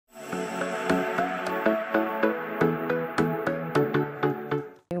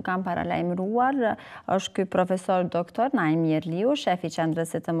kam paralajmëruar është ky profesor doktor Naim Jerliu, shef i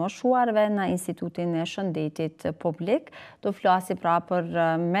Qendrës së të moshuarve në Institutin e Shëndetit Publik. Do flasi pra për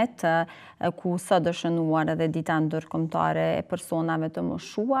met ku së dëshënuar edhe dita ndërkombëtare e personave të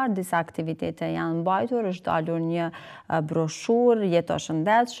moshuar. Disa aktivitete janë mbajtur, është dalur një broshur, jeto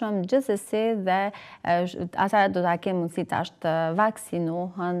shëndetshëm, gjithsesi dhe ata do ta kenë mundësi tash të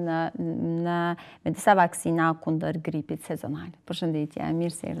vaksinohen me disa vaksina kundër gripit sezonal. Përshëndetje,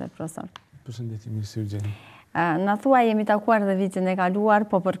 mirë se erdhe, profesor. Përshëndetje, mirë se u gjeni. Në thua jemi takuar dhe vitin e kaluar,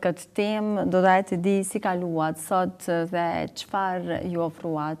 po për këtë temë do të di si kaluat sot dhe çfarë ju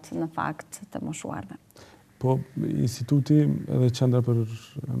ofruat në fakt të moshuarve. Po, instituti edhe qendra për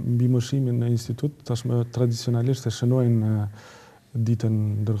mbimoshimin në institut tashmë tradicionalisht e shënojnë ditën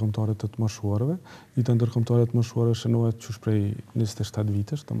ndërkombëtare të moshuarve. Dita ndërkombëtare të moshuarve shënohet qysh prej 27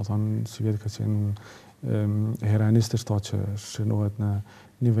 vitesh, domethënë si vjet ka qenë hera 27 që shënohet në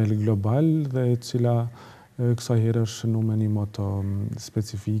nivel global dhe e cila kësaj here është shënuar me një moto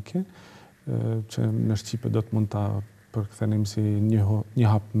specifike që në Shqipe do të mund ta përkthenim si një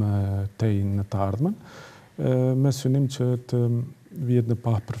hap më tej në të ardhmen, me synim që të vihet në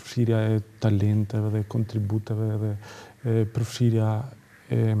pa përfshirja e talenteve dhe kontributeve dhe përfshirja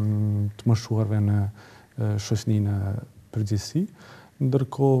e të moshuarve në shoqërinë përgjithësi,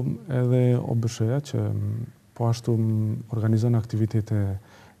 ndërkohë edhe OBSH-ja që po ashtu organizon aktivitete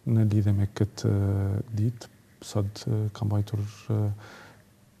në lidhje me këtë ditë. Sot ka mbajtur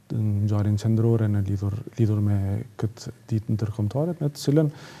ngjarjen qendrore në lidhur me këtë ditë ndërkombëtare, në të cilën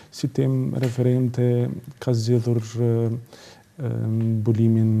si temë referente ka zgjedhur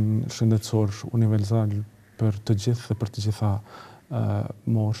mbulimin shëndetësor universal për të gjithë dhe për të gjitha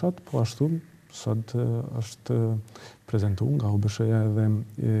moshat, po ashtu sot është prezantuar nga OBSH-ja edhe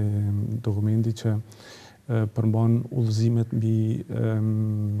dokumenti që përmban udhëzimet mbi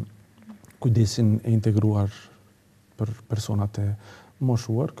kujdesin e integruar për personat e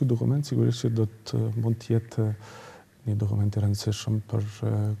moshuar. Ky dokument sigurisht që do të mund të jetë një dokument i rëndësishëm për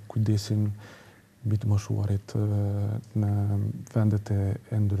kujdesin mbi të moshuarit në vendet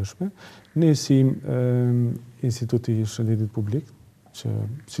e ndryshme. Ne si Instituti i Shëndetit Publik, që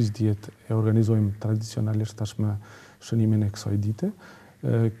siç dihet e organizojmë tradicionalisht tashmë shënimin e kësaj dite,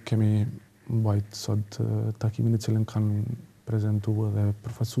 kemi mbajt sot takimin e cilën kanë prezantuar dhe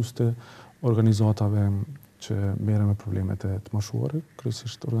përfaqësues të organizatave që merren me problemet e të moshuarit,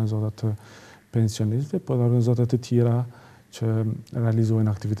 kryesisht organizata të pensionistëve, po edhe organizata të tjera që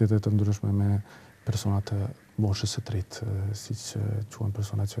realizojnë aktivitete të ndryshme me persona të moshës së tretë, siç quhen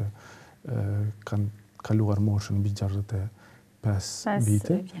persona që kanë kaluar moshën mbi 65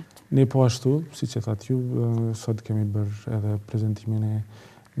 vite. Ne po ashtu, siç e thatë ju, sot kemi bërë edhe prezantimin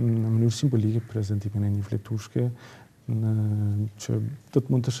në mënyrë simbolike, prezantimin e një fletushke që do të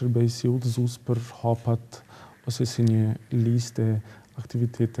mund të shërbejë si udhëzues për hapat ose si një listë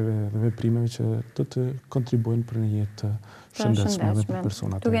aktiviteteve dhe veprimeve që do të kontribuojnë për një jetë shëndetshme dhe për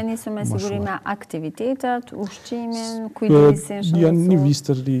personat. Duke nisur me siguri me aktivitetet, ushqimin, kujdesin shëndetësor. Janë një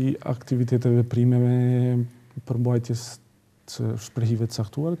vistër i aktiviteteve veprimeve përmbajtjes të shprehive të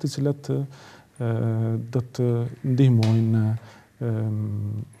caktuara, të cilat do të ndihmojnë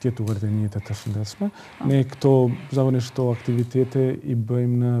të jetuar dhe një jetë të shëndetshme. Ne zakonisht këto aktivitete i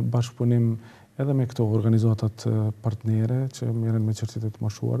bëjmë në bashkëpunim edhe me këto organizatat partnere që merren me çështjet e të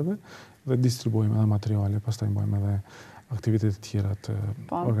moshuarve dhe distribuojmë edhe materiale, pastaj bëjmë edhe aktivitete të tjera të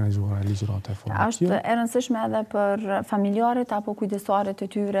organizuara ligjërata formative. Është e rëndësishme edhe për familjarët apo kujdesarit e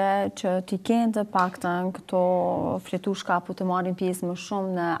tyre që t'i kenë të paktën këto fletushka apo të marrin pjesë më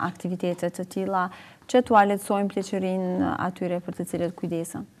shumë në aktivitete të tilla që t'u lehtësojnë pleqërinë atyre për të cilët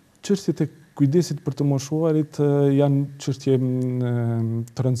kujdesen. Çështjet e kujdesit për të moshuarit janë çështje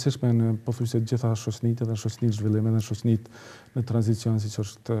të rëndësishme në pothuajse të gjitha shoqëritë dhe shoqëritë zhvillime dhe shoqëritë në tranzicion, siç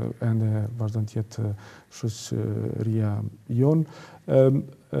është ende vazhdon të jetë shoqëria jonë.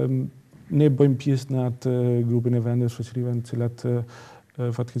 Ne bëjmë pjesë në atë grupin e vendeve shoqërive në cilat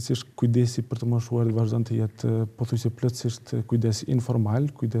fatkeqësisht kujdesi për të moshuarit vazhdon të jetë pothuajse plotësisht kujdes informal,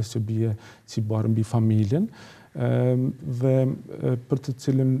 kujdes që bie si barë mbi familjen, dhe për të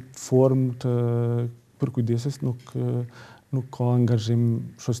cilën formë për kujdeses nuk ka angazhim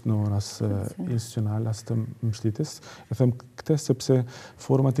shoqëror as institucional as të mbështetjes. E them këtë sepse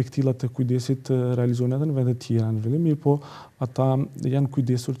format e këtilla të kujdesit realizohen edhe në vende të tjera në zhvillim, po ata janë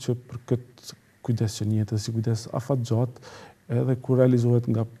kujdesur që për këtë kujdes që njëjtë si kujdes afatgjat, edhe kur realizohet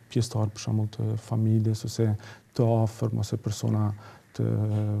nga pjesëtar për shembull të familjes ose të afërm ose persona të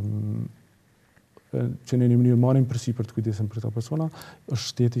që në një mënyrë marrin përsipër të kujdesen për këta persona, është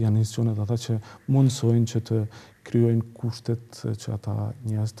shteti, janë institucionet ata që mundsojnë që të krijojnë kushtet që ata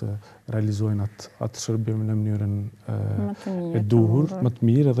njerëz të realizojnë atë shërbim në mënyrën e duhur, më të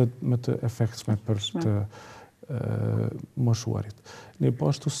mirë edhe më të efektshme për të moshuarit. Ne po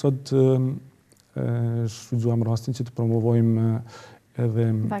ashtu sot shfrytzuam rastin që të promovojmë edhe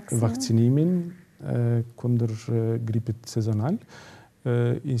vaksinimin kundër gripit sezonal.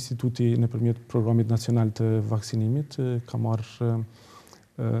 Instituti nëpërmjet programit nacional të vaksinimit ka marrë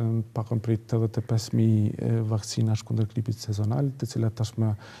pakon prej 85.000 vaksinash kundër gripit sezonal, të cilat tashmë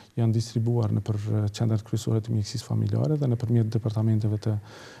janë distribuar nëpër qendrat kryesore të mjekësisë familjare dhe nëpërmjet departamenteve të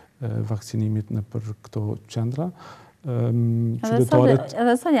vaksinimit nëpër këto qendra.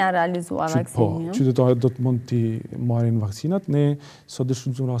 Edhe sa janë realizuar vaksinimi? Qytetarët do të mund t'i marrin vaksinat. Ne sot do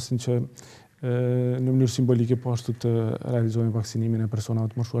shfrytëzojmë rastin që në mënyrë simbolike po ashtu të realizojmë vaksinimin e personave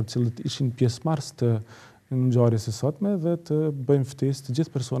të moshuar, të cilët ishin pjesëmarrës të ngjarjes së sotme dhe të bëjmë ftesë të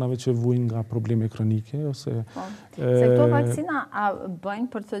gjithë personave që vujnë nga probleme kronike ose se këto vaksina a bëjnë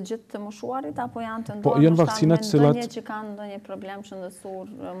për të gjithë të moshuarit apo janë të ndonë janë vaksinat që kanë ndonjë problem shëndetësor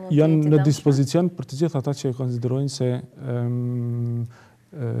mund janë në dispozicion për të gjithë ata që konsiderojnë se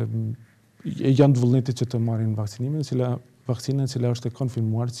janë të vullnetit që të marrin vaksinimin, vaksinën e cila është e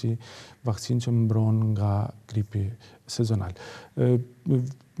konfirmuar si vaksinë që mbron nga gripi sezonal.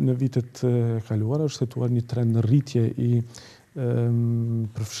 Në vitet kaluara është hetuar një trend në rritje i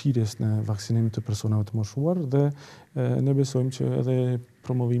përfshirjes në vaksinim të personave të moshuar dhe ne besojmë që edhe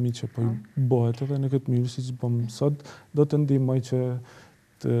promovimi që po i bëhet edhe në këtë mënyrë siç bëm sot do të ndihmojë që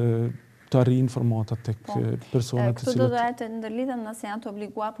të arrijë informata tek personat të cilët... Këto do të ndërlidhen nëse janë të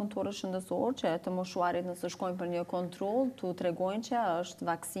obliguar punëtorë shëndetësor që të moshuarit nëse shkojnë për një kontroll, t'u tregojnë që është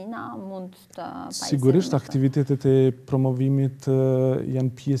vaksina, mund të pajisojnë. Sigurisht, aktivitetet e promovimit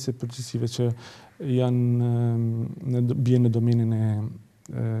janë pjesë e përgjegjësive që bien në domenin e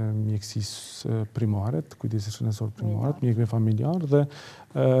mjekësisë primare, të kujdesit shëndetësor primare, mjekëve familjar dhe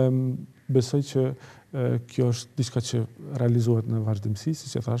besoj që kjo është diçka që realizohet në vazhdimsi,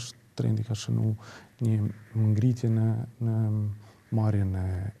 siç e thash, trendi ka shënu një ngritje në marrjen e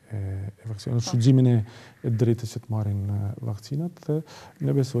vaksinave, shfrytëzimin e drejtës që të marrin vaksinat dhe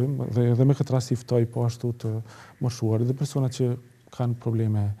ne besojmë dhe me këtë rast i ftoj po ashtu të moshuarit dhe personat që kanë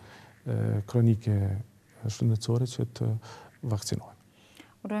probleme kronike shëndetësore që të vaksinohen.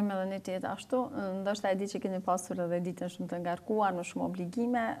 Urojmë edhe një tjetë ashtu, ndoshta e di që keni pasur edhe ditën shumë të ngarkuar me shumë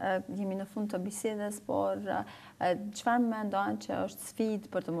obligime, jemi në fund të bisedës, por çfarë mendon që është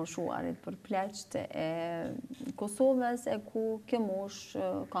sfidë për të moshuarit, për pleqt e Kosovës e ku kjo moshë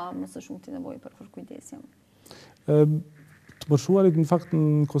ka më së shumti nevojë për kujdesje? Të moshuarit në fakt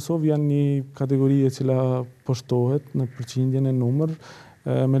në Kosovë janë një kategori e cila poshtohet në përqindjen e numër.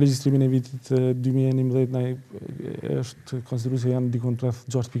 Me regjistrimin e vitit 2011 është konsideruar se janë diku rreth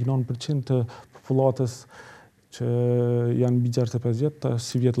 6.9% të popullatës që janë mbi 65 vjet,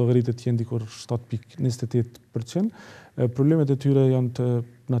 si vjet llogaritet janë diku 7.28%. Problemet e tyre janë të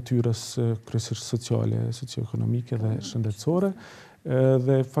natyrës kryesisht sociale, socio-ekonomike dhe shëndetësore.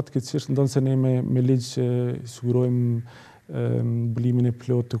 Dhe fatkeqësisht ndonse ne me ligj sigurojmë mbulimin e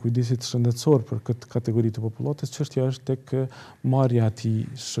plotë të kujdesit shëndetësor për këtë kategori të popullatës, çështja është tek marrja e atij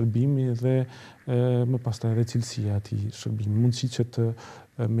shërbimi dhe më pastaj edhe cilësia e atij shërbimi. Mundësi që të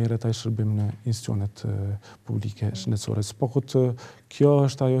merret ai shërbim në institucionet publike shëndetësore. Sepokut kjo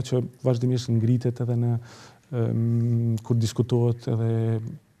është ajo që vazhdimisht ngritet edhe në kur diskutohet edhe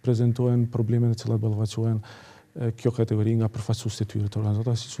prezantohen problemet e cilat ballafaqohen kjo kategori nga përfaqësuesit e tyre të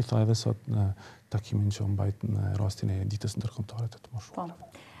organizatave, siç u tha edhe sot në takimin që mbajt në rastin e ditës ndërkombëtare të moshuarve.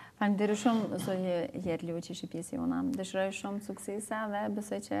 Faleminderit shumë zotje Jerliu që ishi pjesë jona. Dëshiroj shumë suksese dhe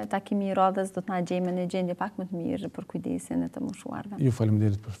besoj që takimi i radhës do të na gjejmë në gjendje pak më të mirë për kujdesin e të moshuarve. Ju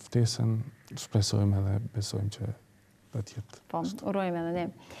faleminderit për ftesën, shpresojmë edhe besojmë që do të jetë. Po, urojmë edhe ne.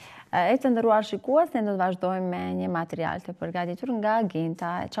 E të nderuar shikues, ne do të vazhdojmë me një material të përgatitur nga agenta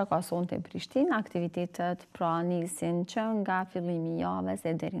që ka sonte në Prishtinë. Aktivitetet pra nisin që nga fillimi i javës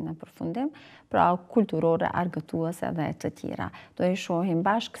e deri në përfundim, pra kulturore, argëtuese dhe të tjera. Do i shohim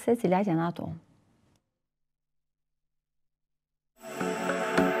bashkë se cilat janë ato.